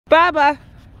Baba!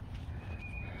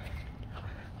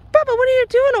 Baba, what are you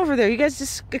doing over there? You guys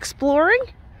just exploring?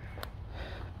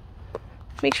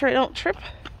 Make sure I don't trip.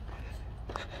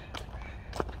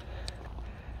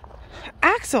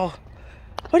 Axel,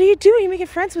 what are you doing? You making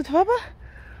friends with Baba?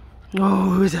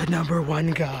 Oh, who's a number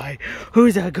one guy?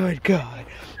 Who's a good guy?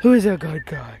 Who's a good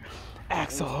guy?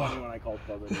 Axel. When I called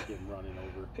Bubba to get him running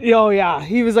over. Oh yeah,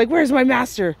 he was like, "Where's my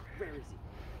master?" Where is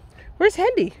he? Where's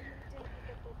Hendy?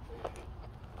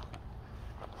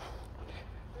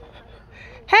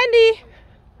 Hendy!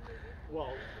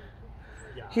 Well,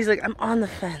 yeah. He's like, "I'm on the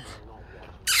fence."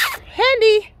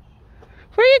 Hendy,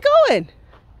 where are you going?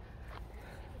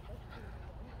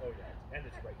 Oh yeah, and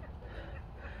it's right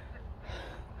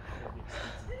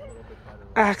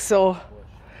here. Axel.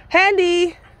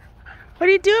 Hendy, what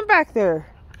are you doing back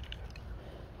there?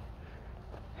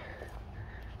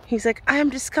 He's like, "I'm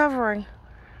discovering."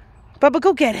 Bubba,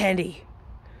 go get Hendy.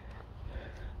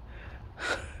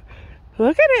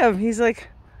 Look at him. He's like,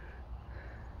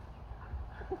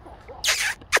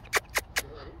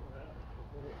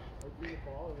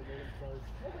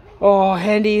 "Oh,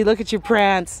 Hendy, look at your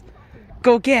prance.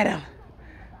 Go get him.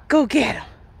 Go get him."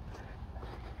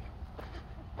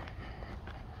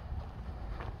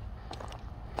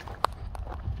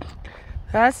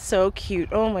 That's so cute.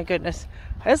 Oh my goodness.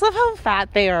 I just love how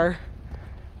fat they are.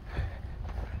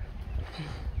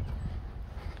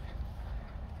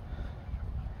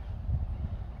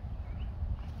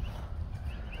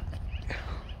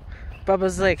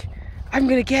 Bubba's like, "I'm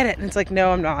gonna get it." And it's like,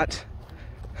 "No, I'm not."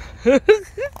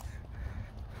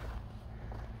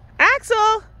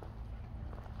 Axel!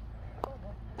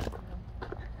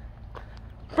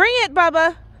 Bring it,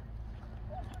 Bubba.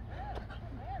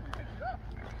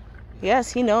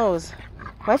 Yes, he knows.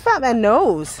 My fat man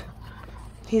knows.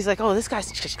 He's like, "Oh, this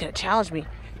guy's just gonna challenge me."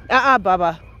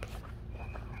 Bubba.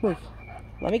 Move.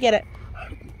 Let me get it.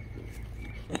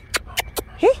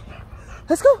 Hey,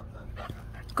 let's go.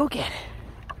 Go get it.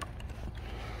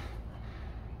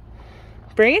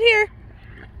 Bring it here.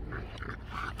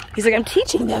 He's like, "I'm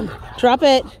teaching them." Drop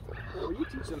it. Well, you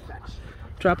teach them fetch.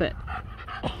 Drop it.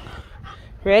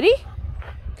 Ready?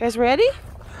 Guys ready?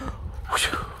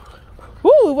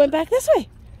 Ooh, it went back this way.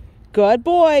 Good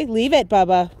boy. Leave it,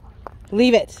 Bubba.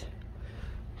 Leave it.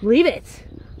 Leave it.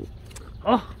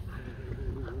 Oh.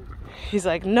 He's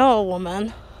like, "No,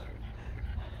 woman."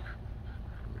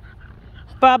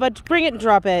 Bubba, bring it and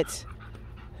drop it.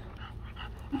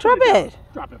 Drop it.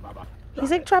 Drop it, Bubba. He's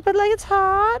like, "Drop it like it's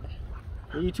hot."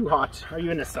 Are you too hot? Are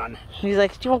you in the sun? He's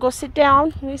like, "Do you want to go sit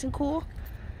down? Nice and cool."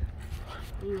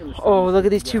 Oh, look at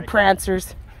these two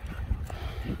prancers.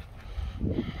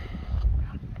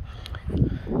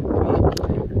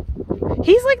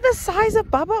 He's like the size of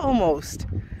Bubba almost.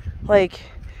 Like,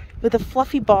 with a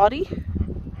fluffy body.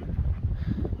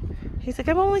 He's like,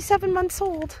 "I'm only 7 months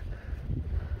old."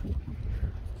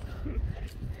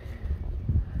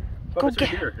 Go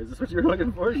get it. Here. Is this what you're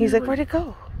looking for? He's like, "Where'd it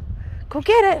go? Go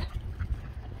get it."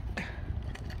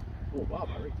 Oh, wow,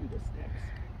 right through the sticks.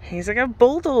 He's like a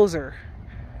bulldozer.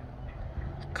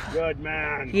 Good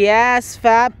man. Yes,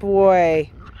 fat boy.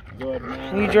 Good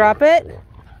man. You drop it?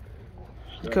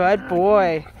 Good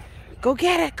boy. Go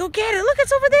get it. Go get it. Look,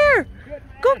 it's over there.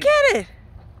 Go get it.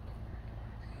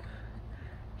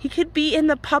 He could be in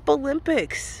the Pup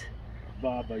Olympics.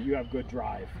 Bubba, you have good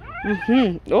drive.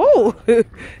 Oh,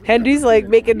 Hendy's like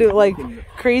making like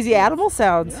crazy animal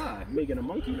sounds. Yeah, making a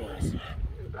monkey noise.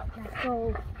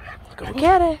 Go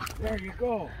get it. There you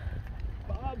go.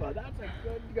 Bubba, that's a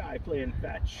good guy playing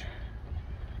fetch.